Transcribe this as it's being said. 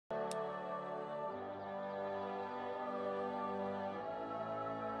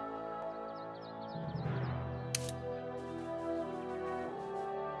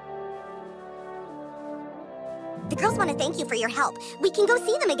The girls want to thank you for your help. We can go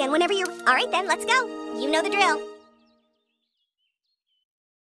see them again whenever you're... All right then, let's go. You know the drill.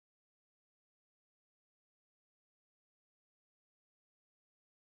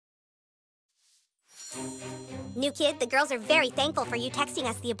 New kid, the girls are very thankful for you texting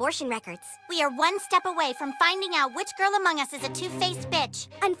us the abortion records. We are one step away from finding out which girl among us is a two-faced bitch.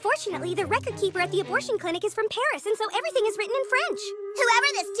 Unfortunately, the record keeper at the abortion clinic is from Paris, and so everything is written in French. Whoever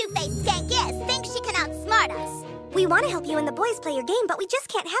this two-faced skank is thinks she can outsmart us. We want to help you and the boys play your game, but we just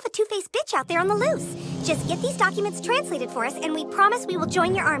can't have a two-faced bitch out there on the loose. Just get these documents translated for us, and we promise we will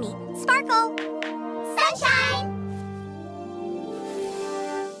join your army. Sparkle! Sunshine!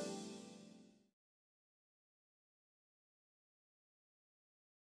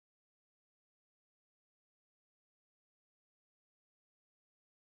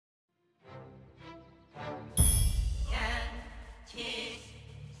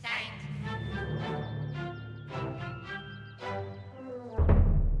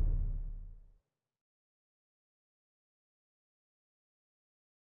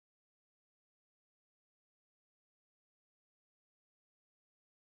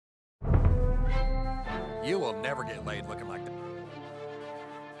 You will never get laid looking like that.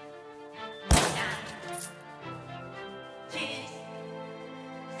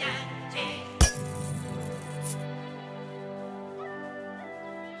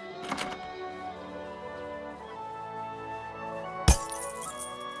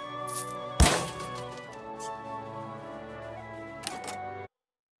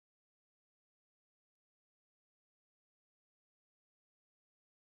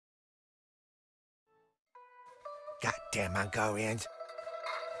 Goddamn Mongolians.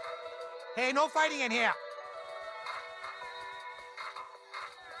 Hey, no fighting in here.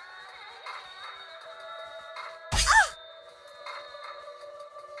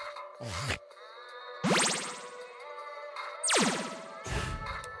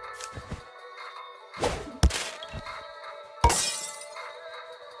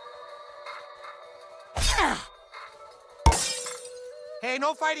 Hey,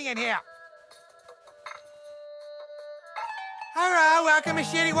 no fighting in here. Hello, welcome to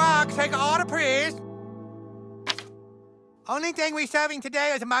Shitty Walk. Take an order, please. Only thing we're serving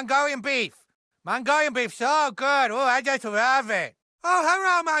today is Mongolian beef. Mongolian beef, so good. Oh, I just love it. Oh,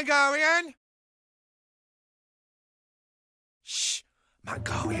 hello, Mongolian. Shh,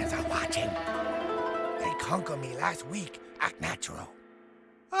 Mongolians are watching. They conquered me last week. Act natural.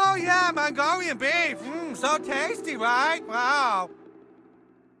 Oh, yeah, Mongolian beef. So tasty, right? Wow.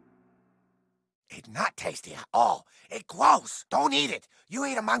 It's not tasty at all. It's gross. Don't eat it. You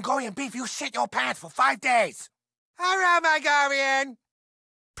eat a Mongolian beef, you shit your pants for 5 days. Hello, Mongolian.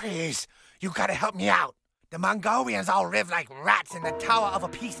 Please, you gotta help me out. The Mongolians all live like rats in the Tower of a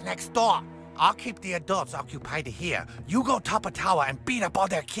Peace next door. I'll keep the adults occupied here. You go top a tower and beat up all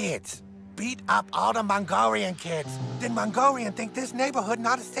their kids. Beat up all the Mongolian kids. Then Mongolian think this neighborhood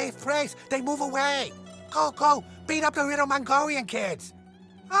not a safe place. They move away. Go, beat up the little Mongolian kids.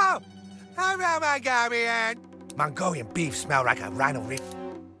 Oh, hello, Mongolian. Mongolian beef smell like a rhino rib.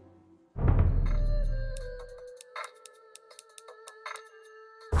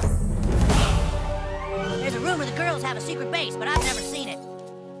 There's a rumor the girls have a secret base, but I've never seen it.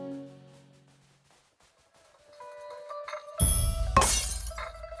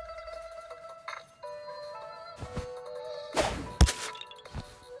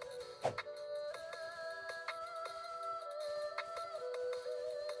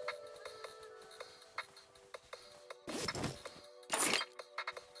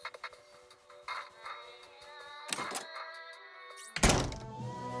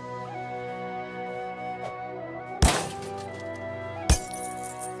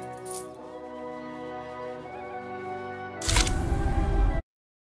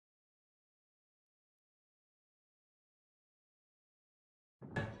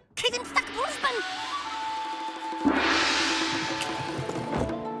 Kitten stuck husband!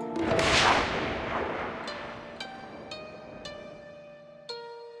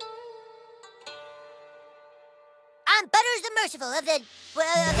 I'm Butters the Merciful of the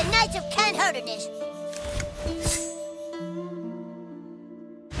Knights of Can't-Heartedness.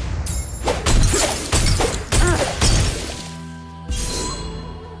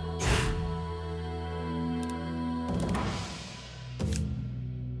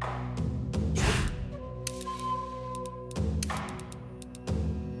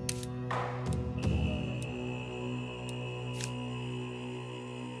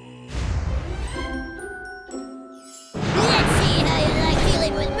 Let's see how you like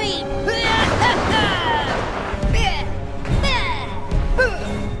dealing with me.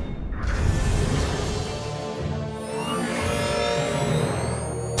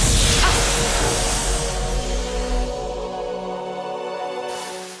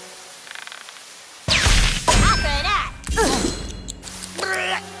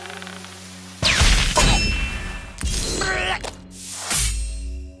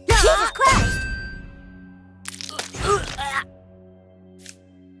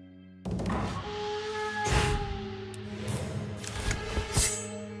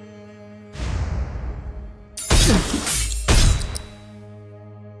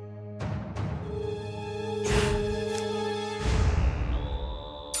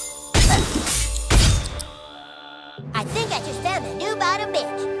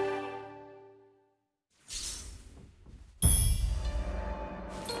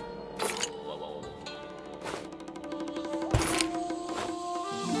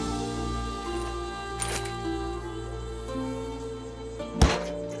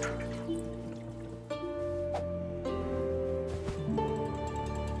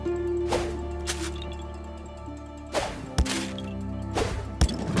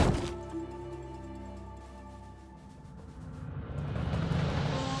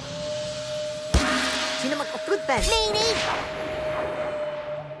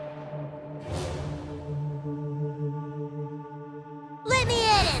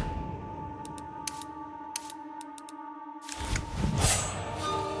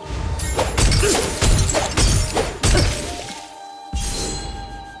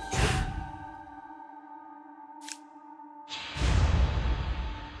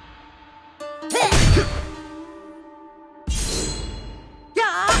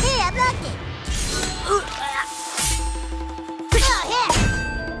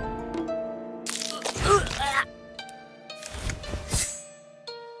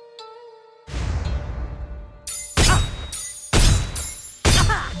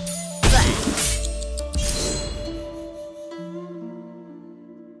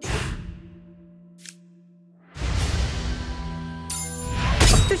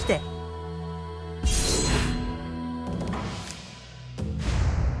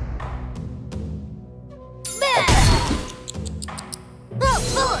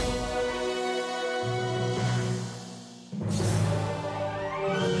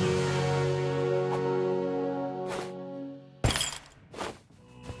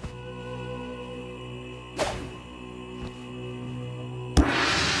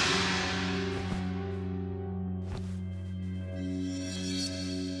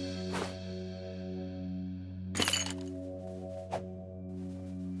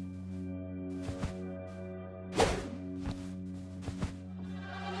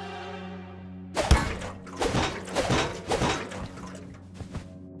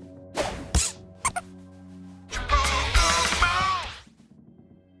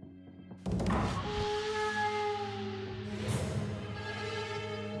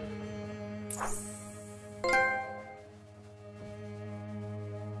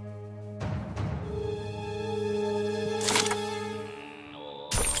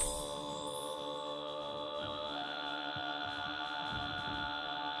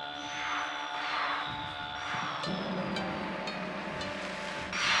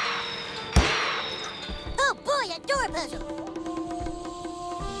 Oh boy, a door puzzle.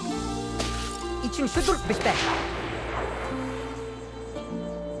 için şudur işte.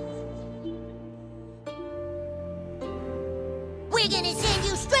 We're gonna send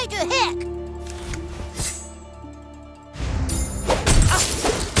you straight to heck.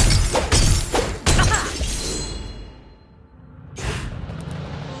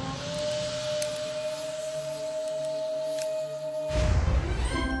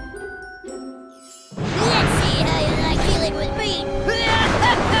 Let's see how you like dealing with me.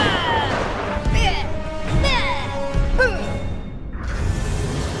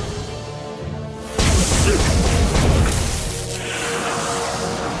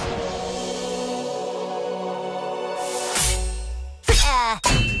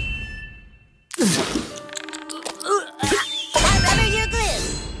 I rubber your glue.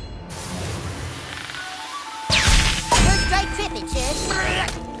 First try tripping, sis.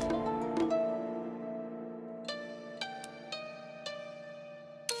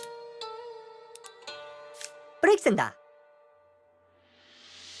 브레이크센다.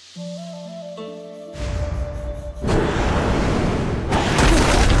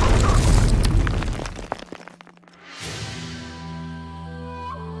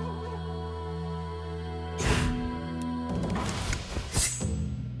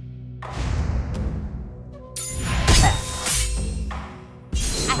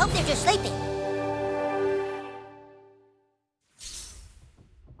 I hope they're just sleeping.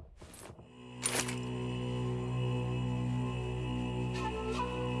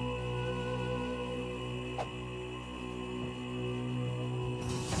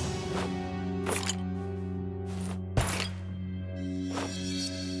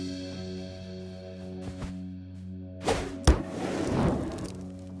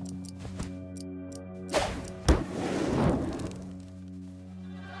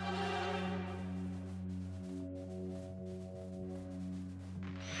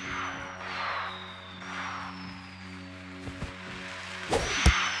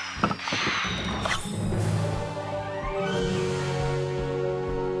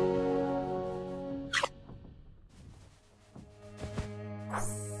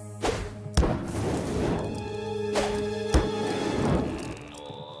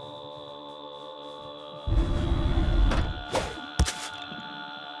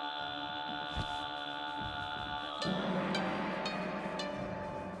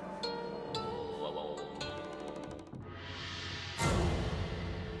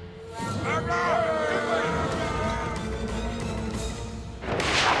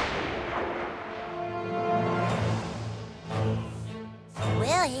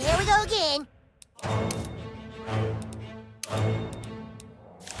 Well, here we go again.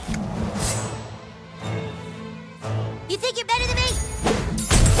 You think you're better than me?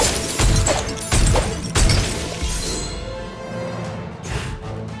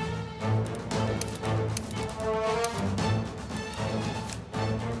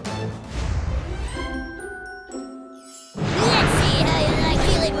 Let's see how you like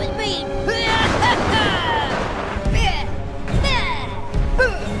dealing with me.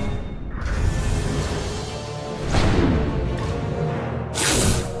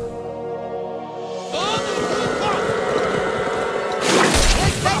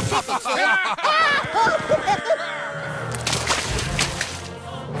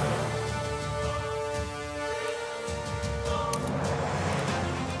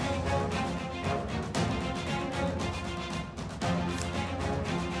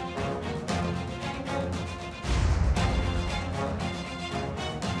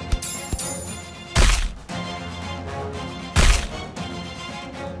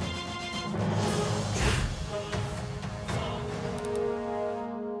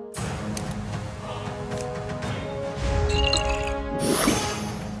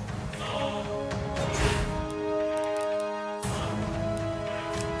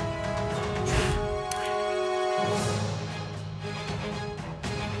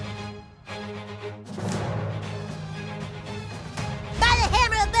 By the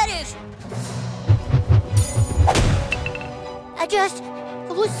hammer of butters! I just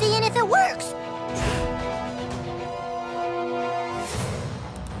was seeing if it works.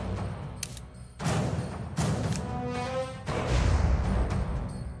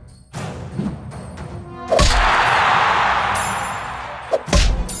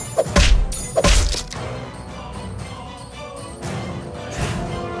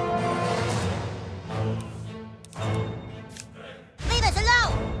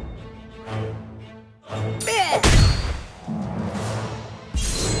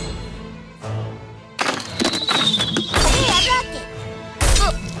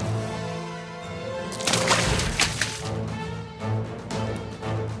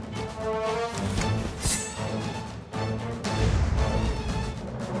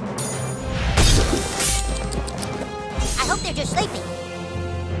 you're just sleeping.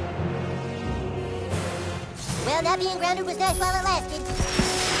 Well, not being grounded was nice while it lasted.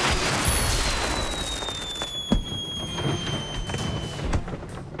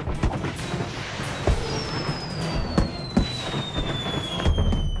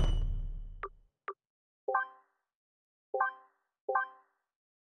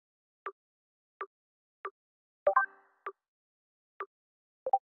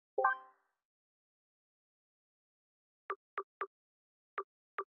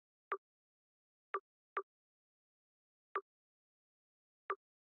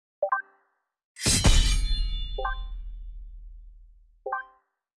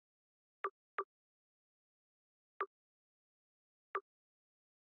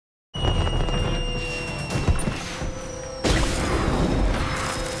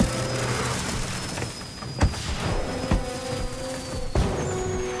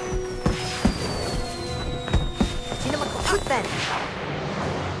 Then.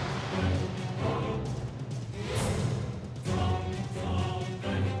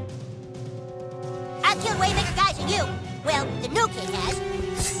 I've killed way bigger guys than you. Well, the new kid has.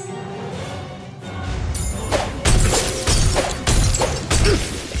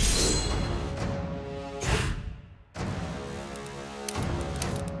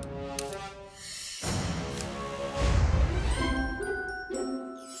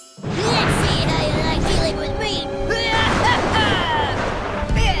 Let's see how you like dealing with me.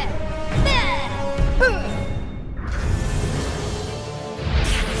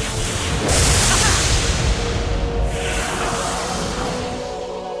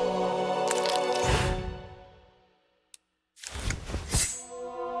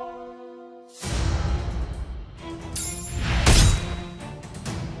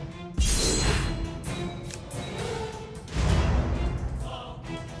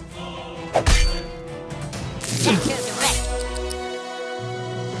 That shows a wreck.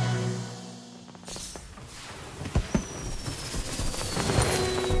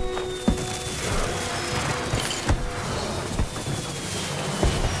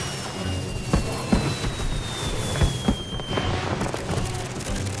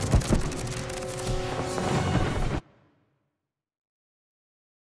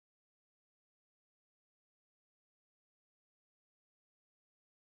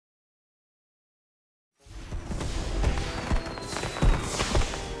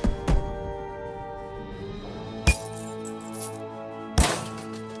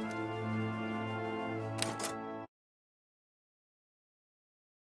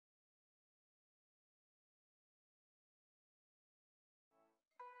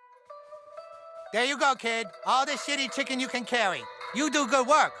 There you go, kid. All the shitty chicken you can carry. You do good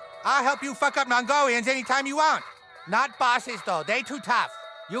work. I'll help you fuck up Mongolians anytime you want. Not bosses, though. They too tough.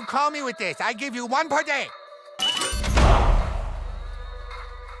 You call me with this. I give you one per day.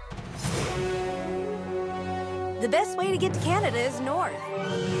 The best way to get to Canada is north.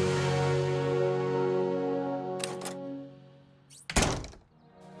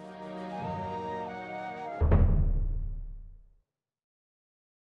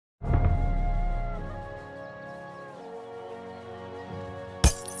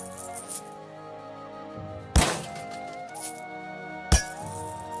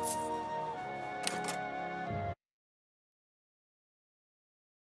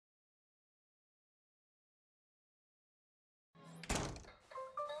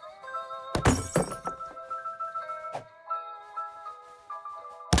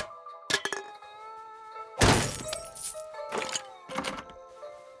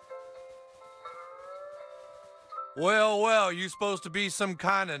 Well, well, you supposed to be some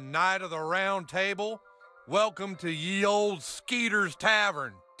kind of knight of the round table? Welcome to ye old Skeeter's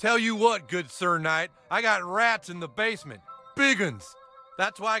Tavern. Tell you what, good sir knight, I got rats in the basement. Big uns.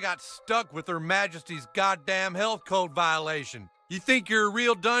 That's why I got stuck with Her Majesty's goddamn health code violation. You think you're a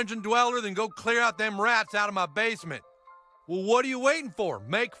real dungeon dweller? Then go clear out them rats out of my basement. Well, what are you waiting for?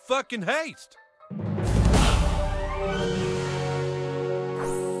 Make fucking haste.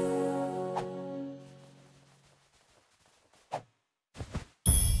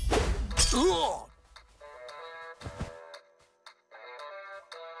 Ugh.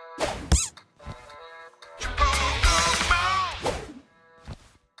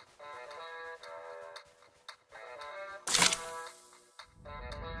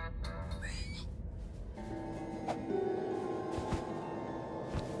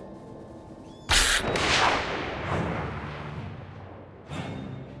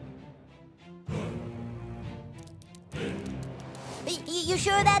 You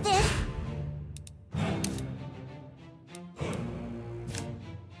sure about this?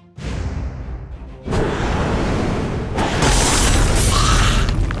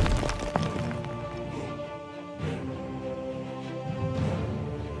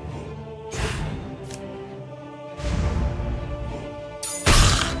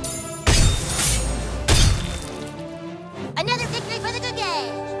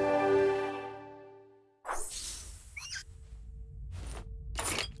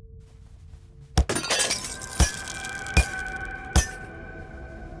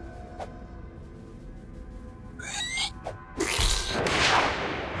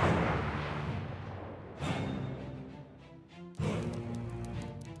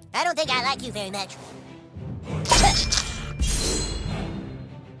 don't think I like you very much.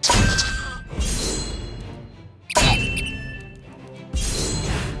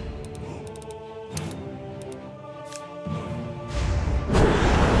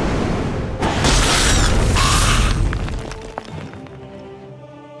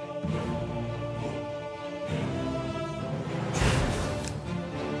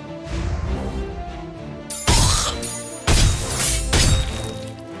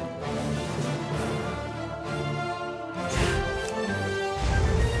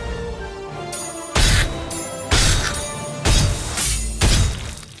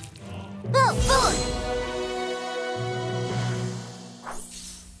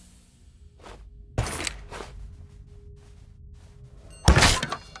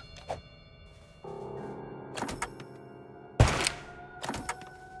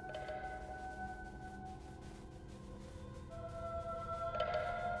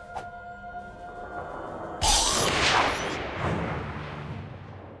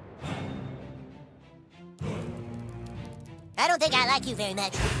 I don't think I like you very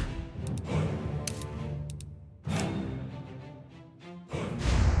much.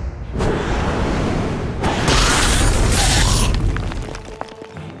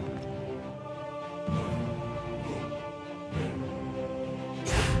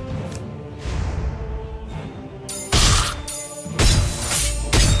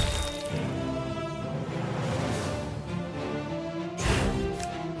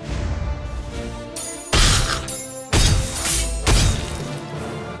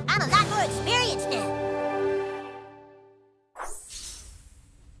 I'm a lot more experienced now.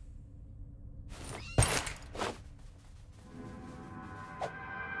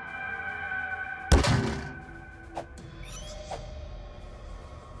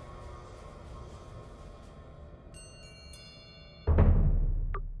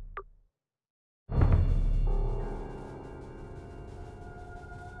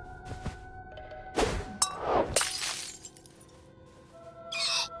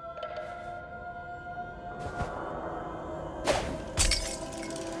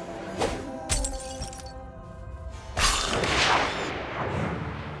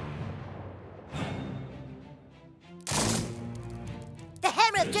 The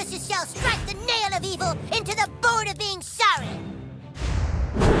hammer of justice shall strike the nail of evil into the board of being sorry.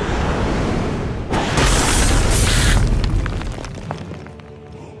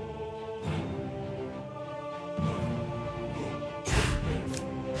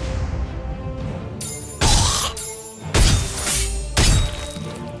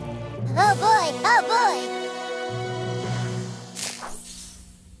 Oh boy, oh boy.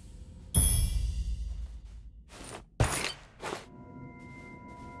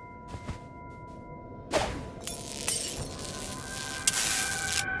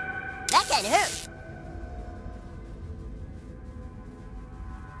 That kinda hurt.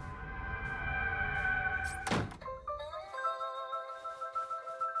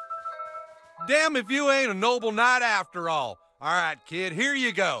 Damn if you ain't a noble knight after all. All right, kid, here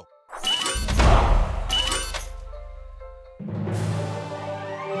you go.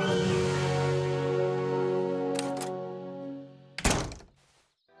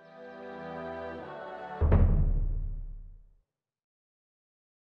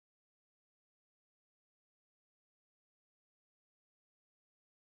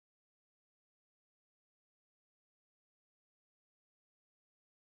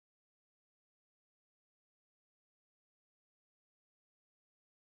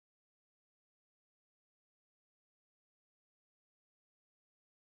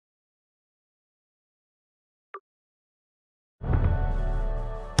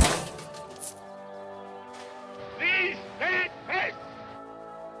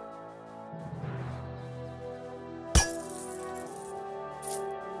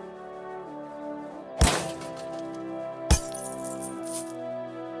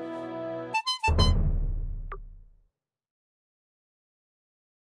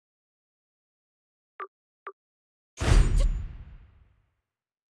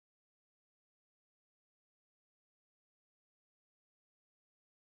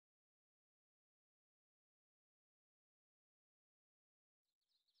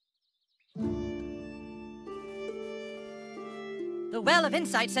 The Well of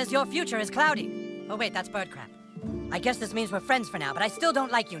Insight says your future is cloudy. Oh wait, that's bird crap. I guess this means we're friends for now, but I still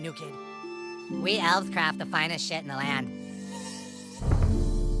don't like you, new kid. We elves craft the finest shit in the land.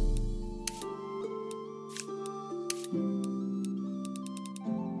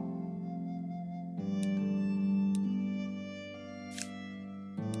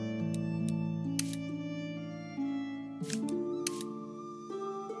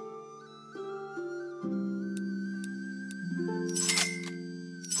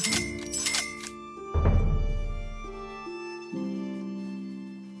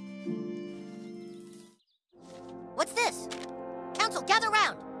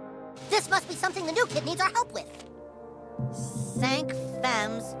 something the new kid needs our help with. Cinq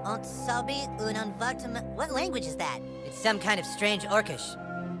femmes ont subi un avortement. What language is that? It's some kind of strange Orcish.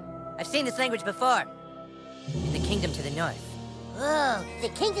 I've seen this language before. In the kingdom to the north. Oh, the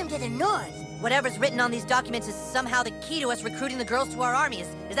kingdom to the north. Whatever's written on these documents is somehow the key to us recruiting the girls to our army.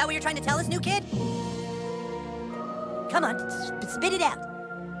 Is that what you're trying to tell us, new kid? Come on, spit it out.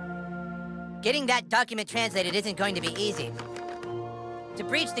 Getting that document translated isn't going to be easy. To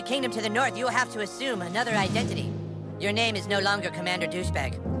breach the kingdom to the north, you will have to assume another identity. Your name is no longer Commander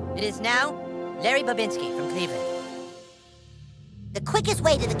Douchebag. It is now Larry Babinski from Cleveland. The quickest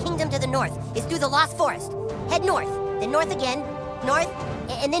way to the kingdom to the north is through the Lost Forest. Head north, then north again, north,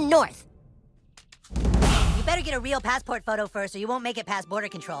 and then north. You better get a real passport photo first or you won't make it past border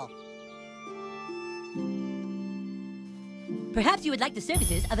control. Perhaps you would like the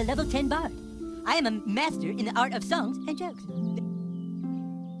services of a level 10 bard. I am a master in the art of songs and jokes.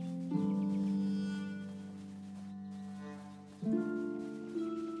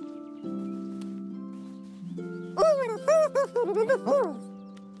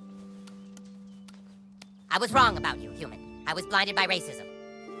 I was wrong about you, human. I was blinded by racism.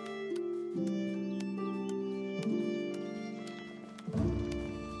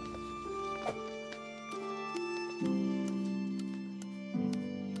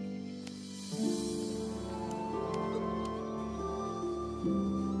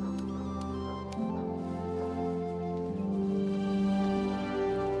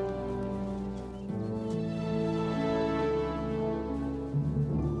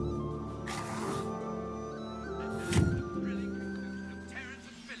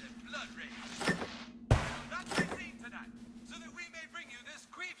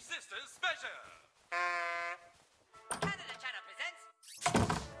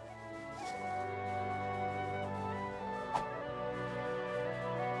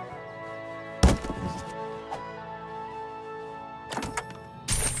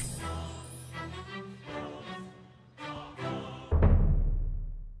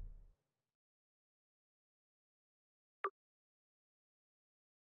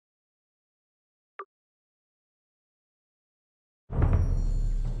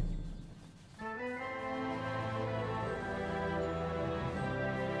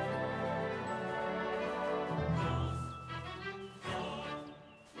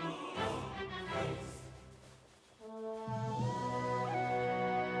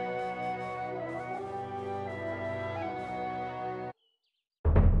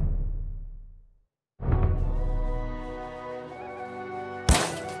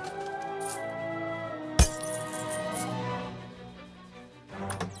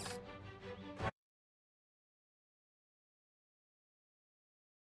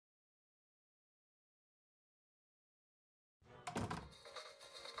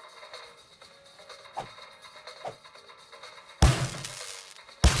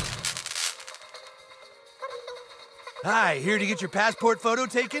 Hi, here to get your passport photo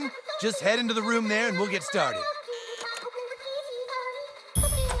taken? Just head into the room there and we'll get started.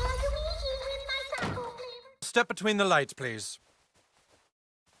 Step between the lights, please.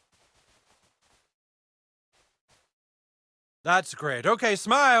 That's great. Okay,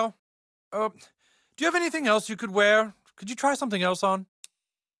 smile. Do you have anything else you could wear? Could you try something else on?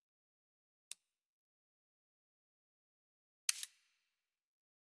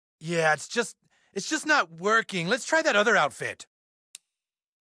 Yeah, it's just not working. Let's try that other outfit.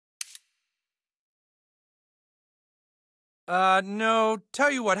 No.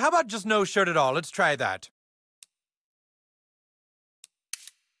 Tell you what, how about just no shirt at all? Let's try that.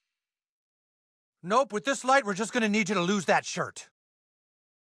 Nope, with this light, we're just gonna need you to lose that shirt.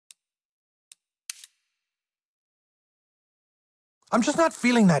 I'm just not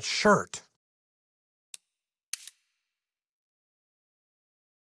feeling that shirt.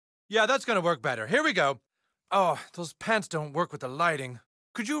 Yeah, that's gonna work better. Here we go. Oh, those pants don't work with the lighting.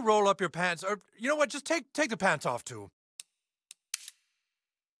 Could you roll up your pants? Or, you know what, just take the pants off, too.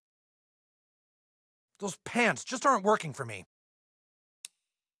 Those pants just aren't working for me.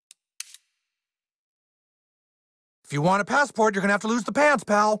 If you want a passport, you're gonna have to lose the pants,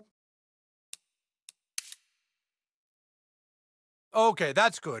 pal. Okay,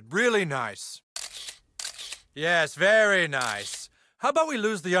 that's good. Really nice. Yes, very nice. How about we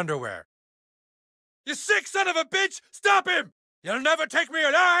lose the underwear? You sick son of a bitch! Stop him! You'll never take me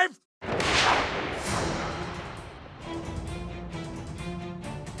alive!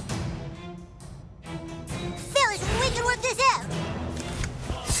 Fellas, we can work this out!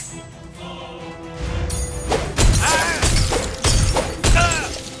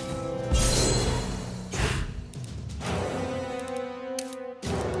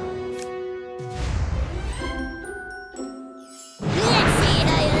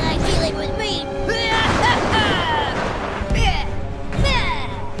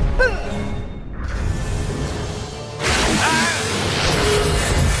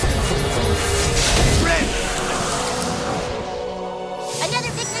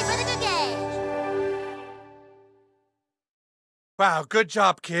 Wow, good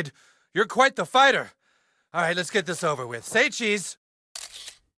job, kid. You're quite the fighter. All right, let's get this over with. Say cheese.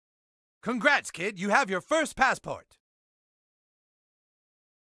 Congrats, kid. You have your first passport.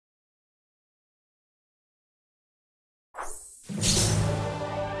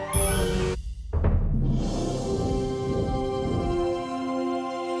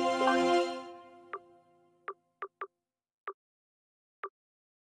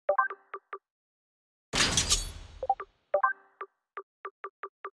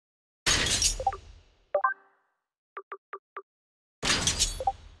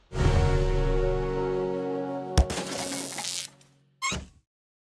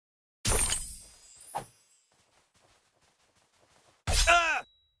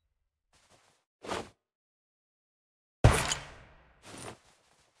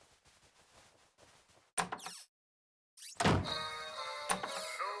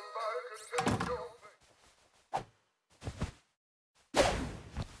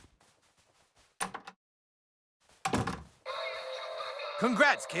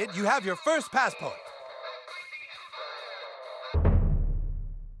 Congrats, kid. You have your first passport.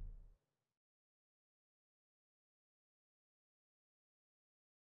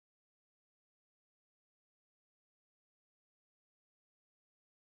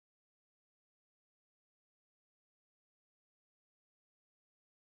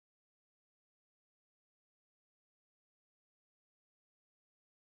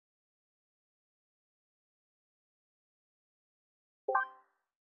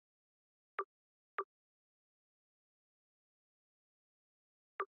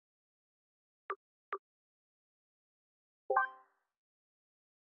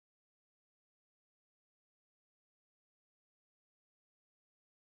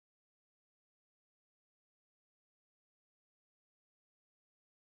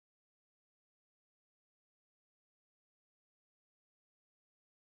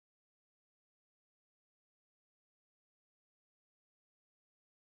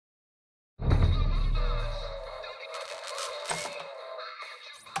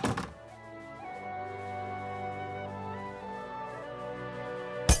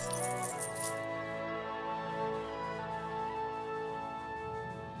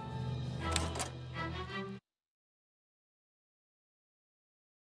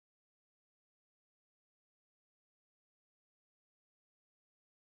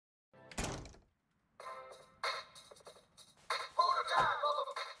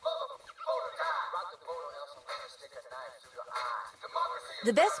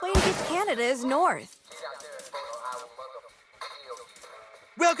 The best way to get to Canada is north.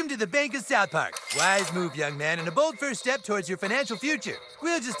 Welcome to the Bank of South Park. Wise move, young man, and a bold first step towards your financial future.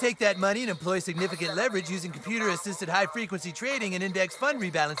 We'll just take that money and employ significant leverage using computer-assisted high-frequency trading and index fund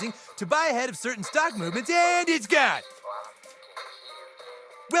rebalancing to buy ahead of certain stock movements, and it's gone!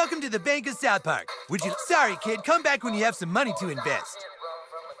 Welcome to the Bank of South Park. Would you... Sorry, kid, come back when you have some money to invest.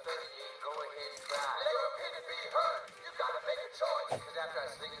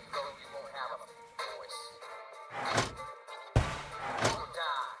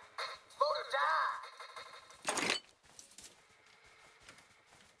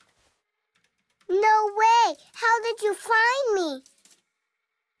 No way! How did you find me?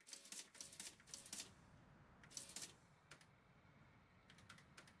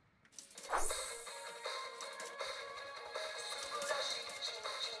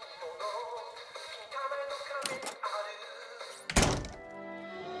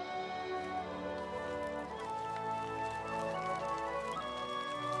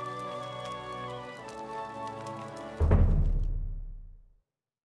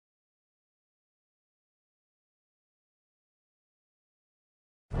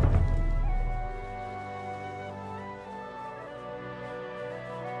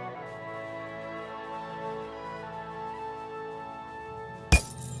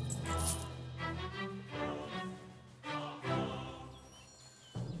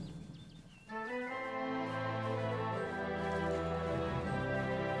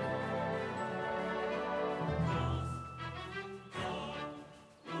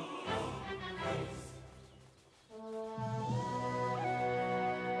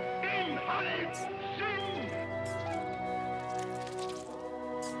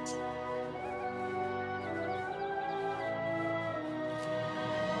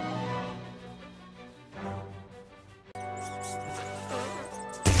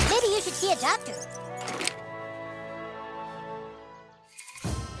 Maybe you should see a doctor.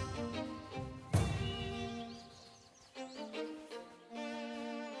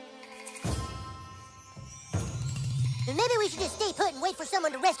 Maybe we should just stay put and wait for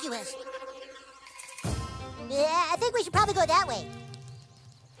someone to rescue us. Yeah, I think we should probably go that way.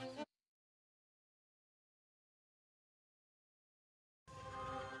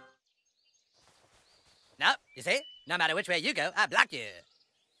 No, you see? No matter which way you go, I block you.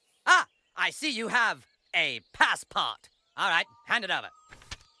 Ah, I see you have a passport. All right, hand it over.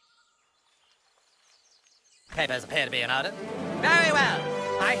 Papers appear to be in order. Very well.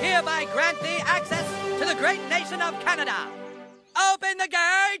 I hereby grant thee access to the great nation of Canada. Open the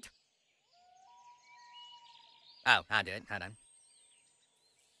gate! Oh, I'll do it. Hold on.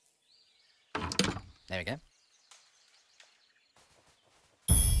 There we go.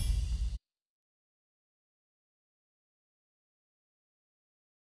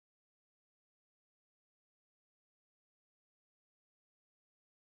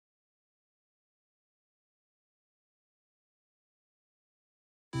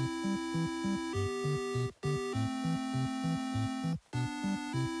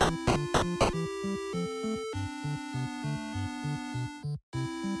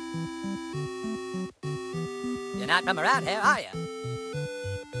 You're not from around here, are you?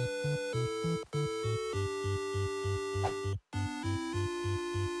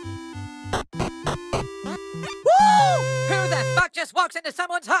 Woo! Who the fuck just walks into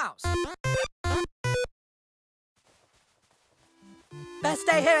someone's house? Best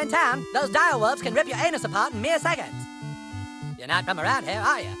stay here in town. Those dire wolves can rip your anus apart in mere seconds. You're not from around here,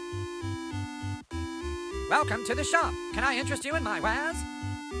 are you? Welcome to the shop. Can I interest you in my wares?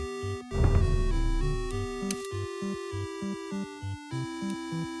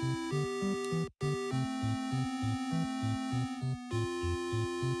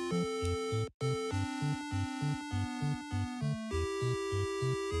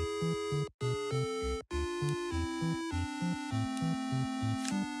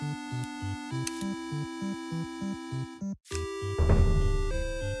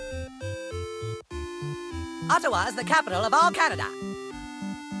 Ottawa is the capital of all Canada.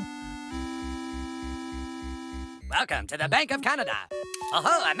 Welcome to the Bank of Canada.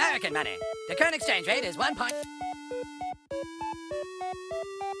 Oh, American money. The current exchange rate is 1 point...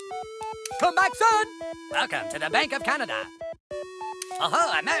 Come back, son! Welcome to the Bank of Canada.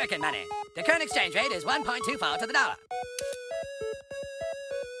 Oh, American money. The current exchange rate is 1.24 to the dollar.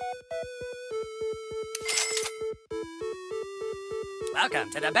 Welcome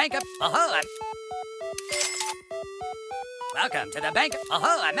to the Bank of... Welcome to the Bank of...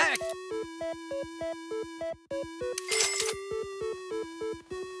 America...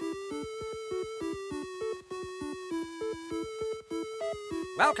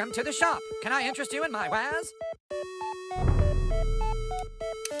 Welcome to the shop. Can I interest you in my wares?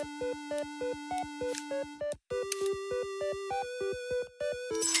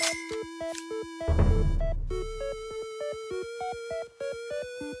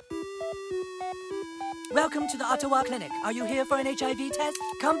 Welcome to the Ottawa Clinic. Are you here for an HIV test?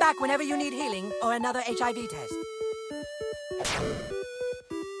 Come back whenever you need healing or another HIV test.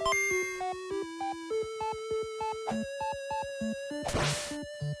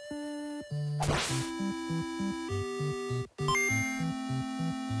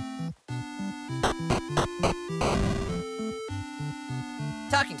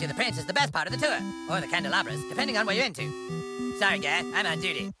 Talking to the prince is the best part of the tour, or the candelabras, depending on what you're into. Sorry, guy, I'm on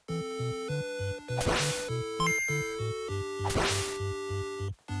duty.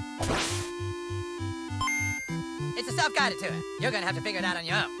 It's a self-guided tour. You're gonna have to figure it out on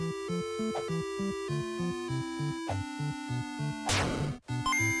your own.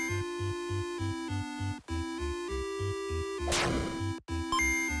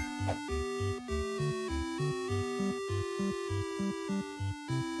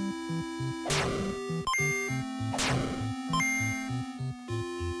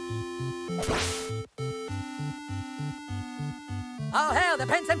 All hail the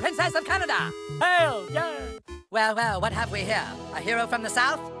Prince and Princess of Canada! Hail, yeah! Well, well, what have we here? A hero from the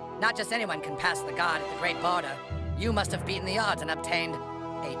south? Not just anyone can pass the guard at the Great Border. You must have beaten the odds and obtained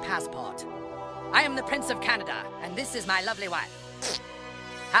a passport. I am the Prince of Canada, and this is my lovely wife.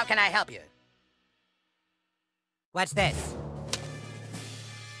 How can I help you? What's this?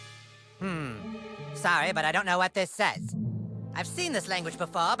 Sorry, but I don't know what this says. I've seen this language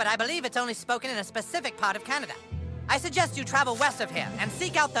before, but I believe it's only spoken in a specific part of Canada. I suggest you travel west of here and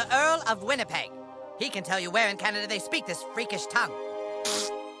seek out the Earl of Winnipeg. He can tell you where in Canada they speak this freakish tongue.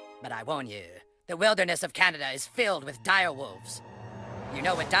 But I warn you, the wilderness of Canada is filled with dire wolves. You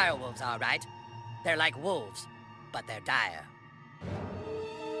know what dire wolves are, right? They're like wolves, but they're dire.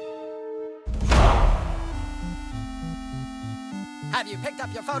 Have you picked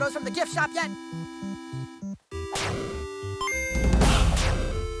up your photos from the gift shop yet?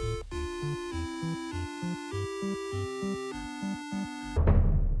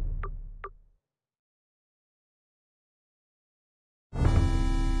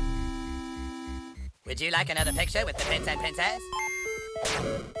 Would you like another picture with the prince and princess?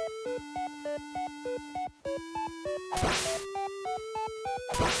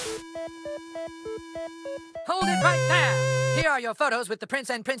 Hold it right there! Here are your photos with the prince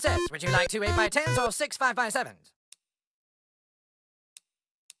and princess. Would you like 2 8x10s or 6 5x7s?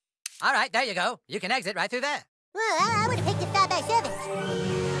 All right, there you go. You can exit right through there. Well, I would have picked the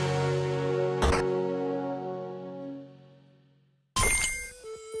 5x7s.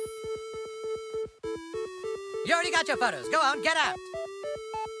 You already got your photos. Go on, get out.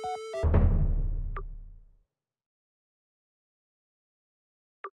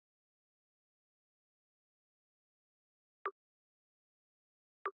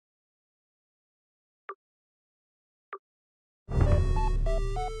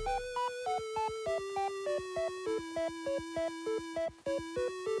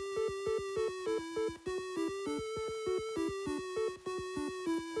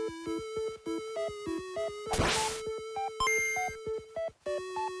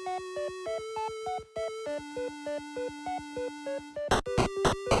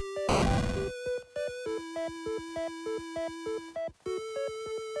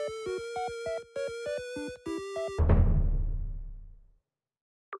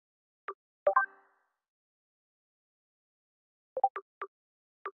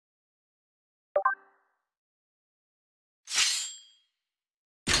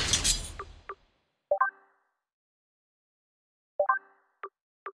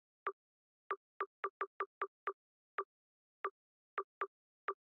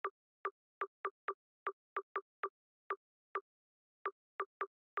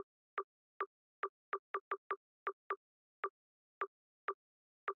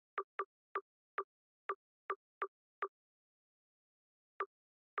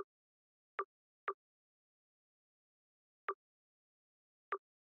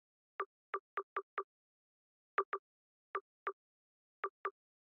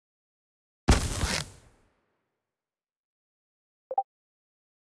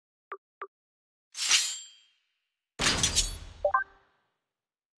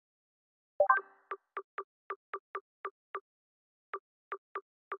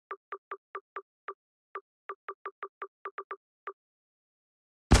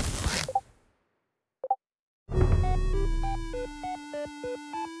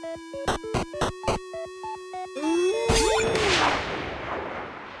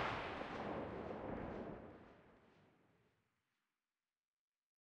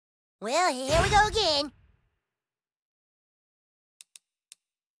 Well, here we go again.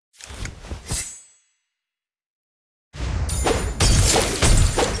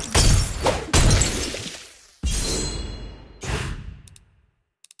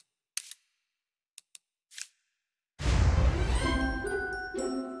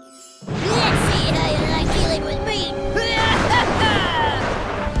 Let's see how you like dealing with me.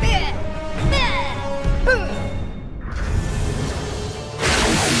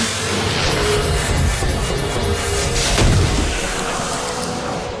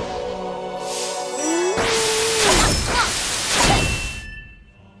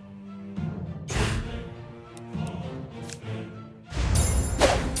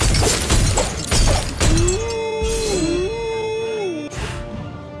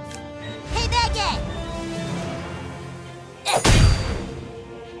 Hey, bad guy!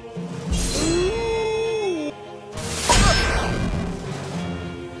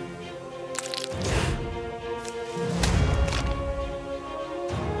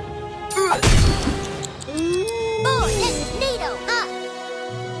 Oh, this is neato, huh?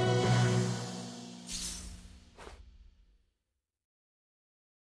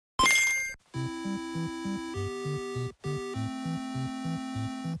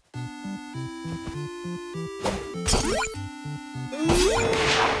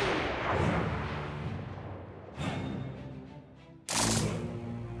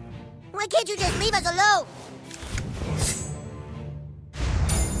 Why can't you just leave us alone?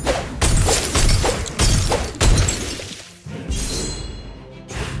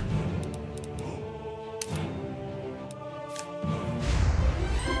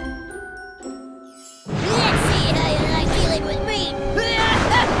 Let's see how you like dealing with me.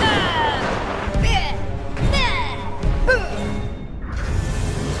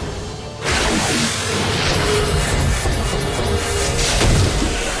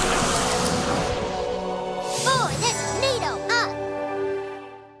 Boy, this is neato, huh?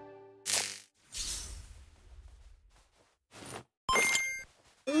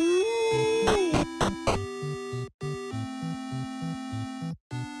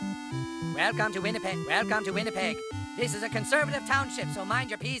 Welcome to Winnipeg. Welcome to Winnipeg. This is a conservative township, so mind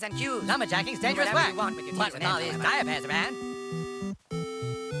your P's and Q's. Lumberjacking's dangerous Do whatever work. you want with your What T's with and all N's, these however. diabears around?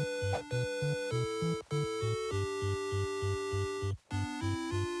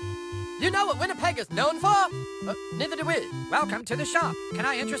 You know what Winnipeg is known for? Neither do we. Welcome to the shop. Can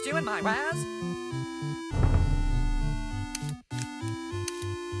I interest you in my wares?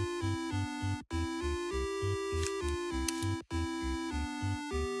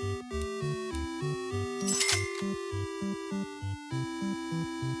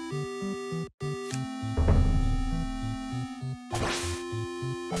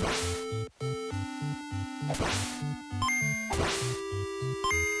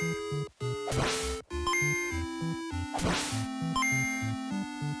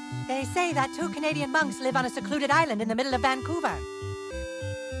 They say that 2 Canadian monks live on a secluded island in the middle of Vancouver.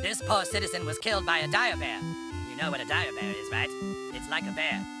 This poor citizen was killed by a dire bear. You know what a dire bear is, right? It's like a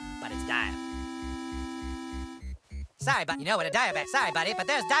bear, but it's dire. Sorry, but you know what a dire bear... Sorry, buddy, but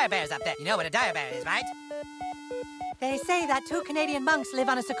there's dire bears up there. You know what a dire bear is, right? They say that 2 Canadian monks live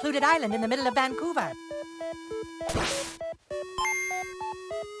on a secluded island in the middle of Vancouver.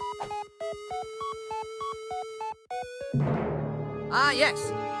 Ah,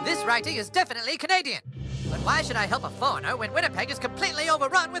 yes. This writing is definitely Canadian. But why should I help a foreigner when Winnipeg is completely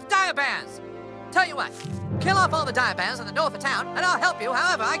overrun with dire bears? Tell you what, kill off all the dire bears in the north of town, and I'll help you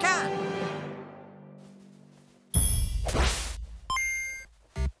however I can.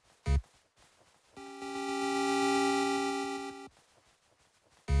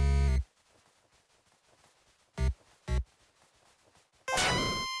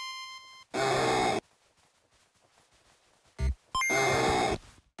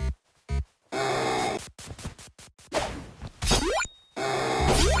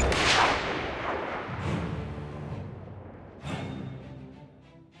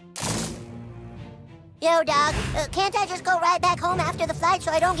 Yo, dog, can't I just go right back home after the flight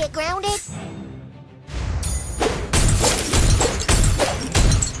so I don't get grounded? Let's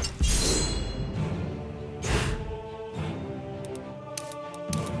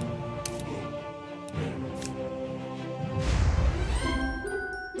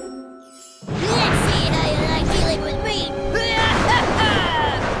see how you like dealing with me.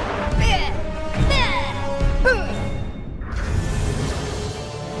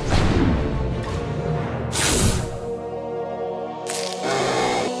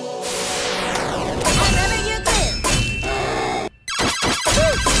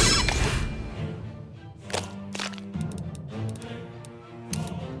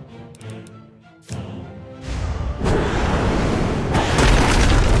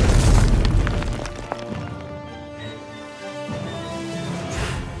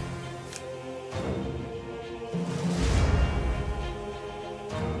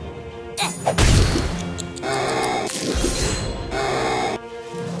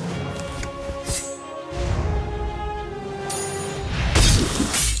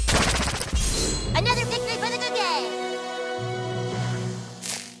 Another victory for the good game!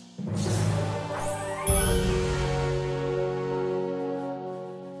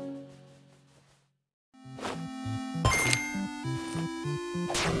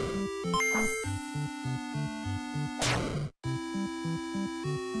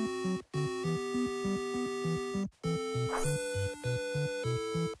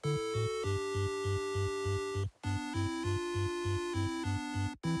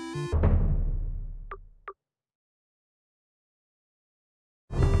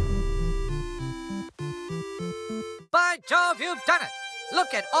 By Jove, you've done it!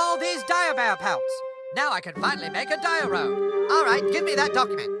 Look at all these dire bear pelts. Now I can finally make a dire road. All right, give me that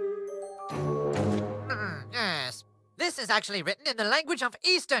document. Yes. This is actually written in the language of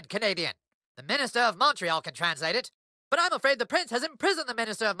Eastern Canadian. The Minister of Montreal can translate it, but I'm afraid the Prince has imprisoned the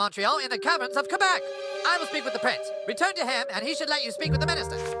Minister of Montreal in the caverns of Quebec. I will speak with the Prince. Return to him, and he should let you speak with the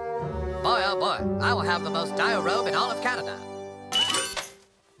Minister. Boy, oh boy, I will have the most dire robe in all of Canada.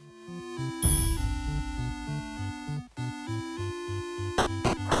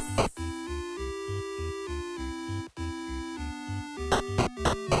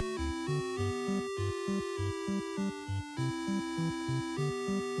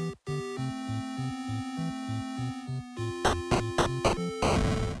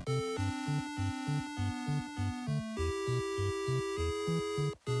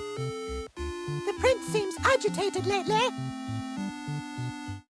 The prince seems agitated lately.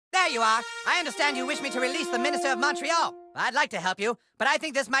 There you are. I understand you wish me to release the Minister of Montreal. I'd like to help you, but I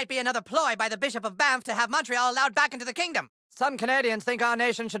think this might be another ploy by the Bishop of Banff to have Montreal allowed back into the kingdom. Some Canadians think our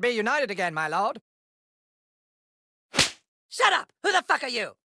nation should be united again, my lord. Shut up! Who the fuck are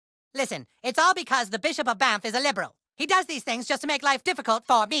you? Listen, it's all because the Bishop of Banff is a liberal. He does these things just to make life difficult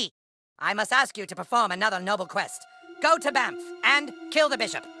for me. I must ask you to perform another noble quest. Go to Banff and kill the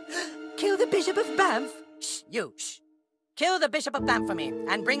bishop. Kill the Bishop of Banff? Shh, you, shh. Kill the Bishop of Banff for me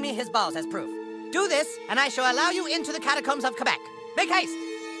and bring me his balls as proof. Do this, and I shall allow you into the catacombs of Quebec. Make haste!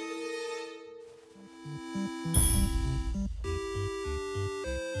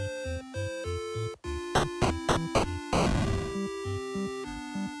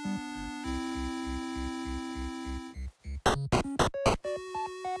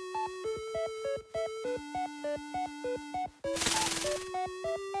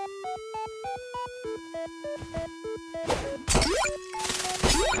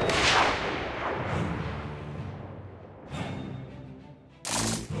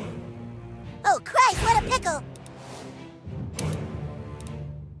 Oh, Christ, what a pickle!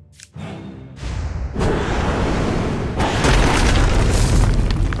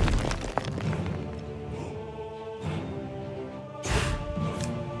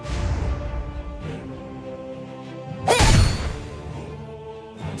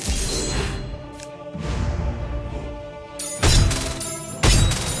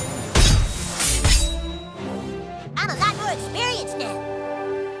 I'm a lot more experienced now.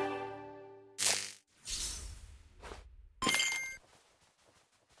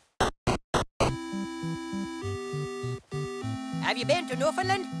 Have you been to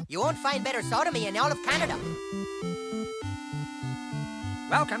Newfoundland? You won't find better sodomy in all of Canada.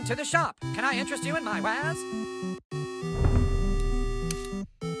 Welcome to the shop. Can I interest you in my wares?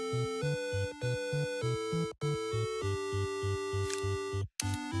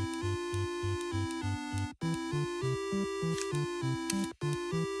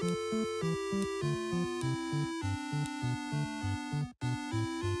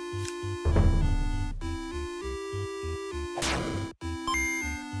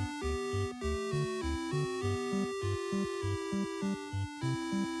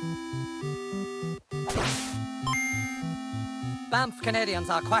 Banff Canadians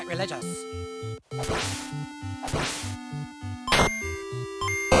are quite religious.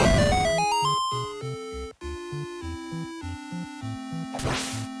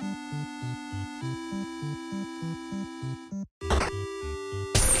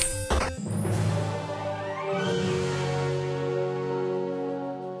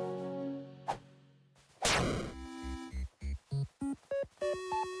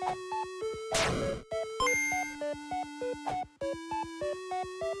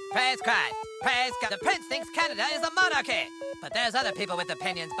 Praise Christ! Praise God! The prince thinks Canada is a monarchy! But there's other people with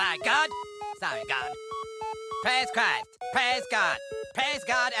opinions, by God! Sorry, God. Praise Christ! Praise God! Praise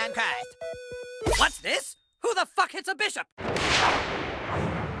God and Christ! What's this? Who the fuck hits a bishop?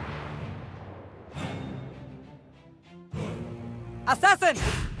 Assassin!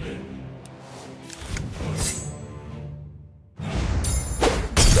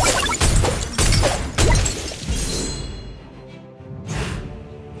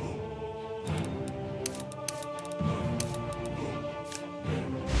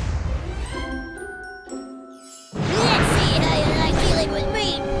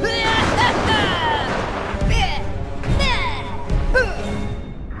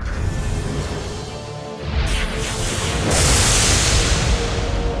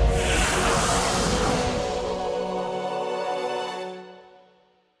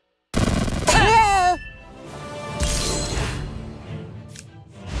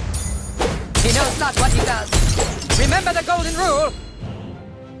 He knows not what he does. Remember the golden rule.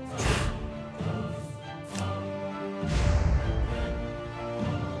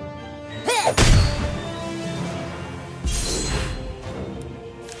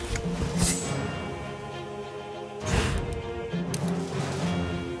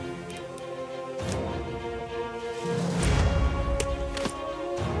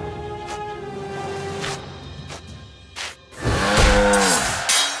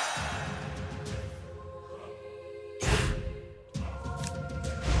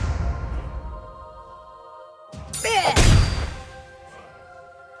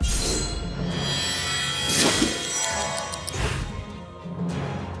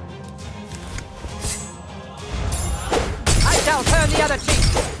 I shall turn the other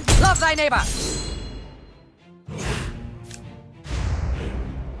cheek. Love thy neighbor.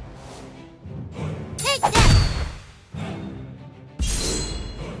 Take that!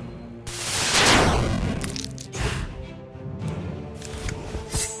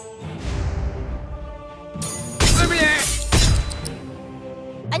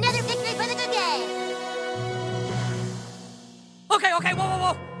 Another victory for the good game! Okay,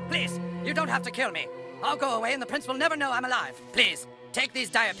 whoa. Please, you don't have to kill me. I'll go away and the prince will never know I'm alive. Please, take these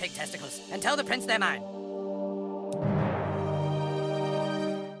dire pig testicles and tell the prince they're mine.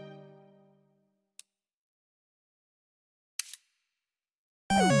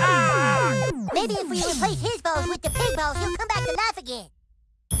 Maybe if we replace his balls with the pig balls, he'll come back to life again.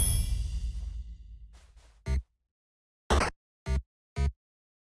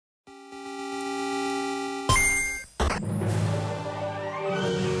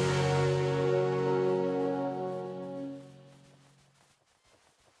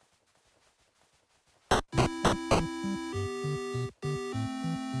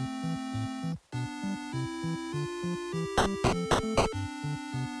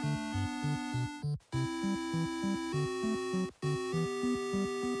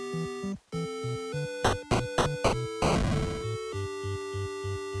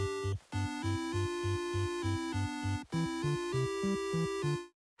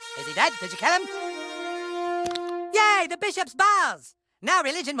 Is he dead? Did you kill him? Yay, the bishop's balls! Now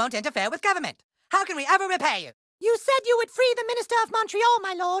religion won't interfere with government. How can we ever repay you? You said you would free the Minister of Montreal,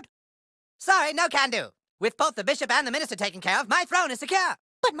 my lord. Sorry, no can do. With both the bishop and the minister taken care of, my throne is secure.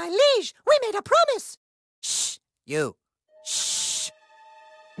 But my liege, we made a promise. Shh, you. Shh.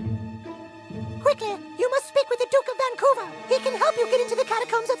 Quickly, you must speak with the Duke of Vancouver. He can help you get into the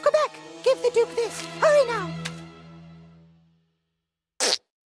catacombs of Quebec. Give the Duke this. Hurry now.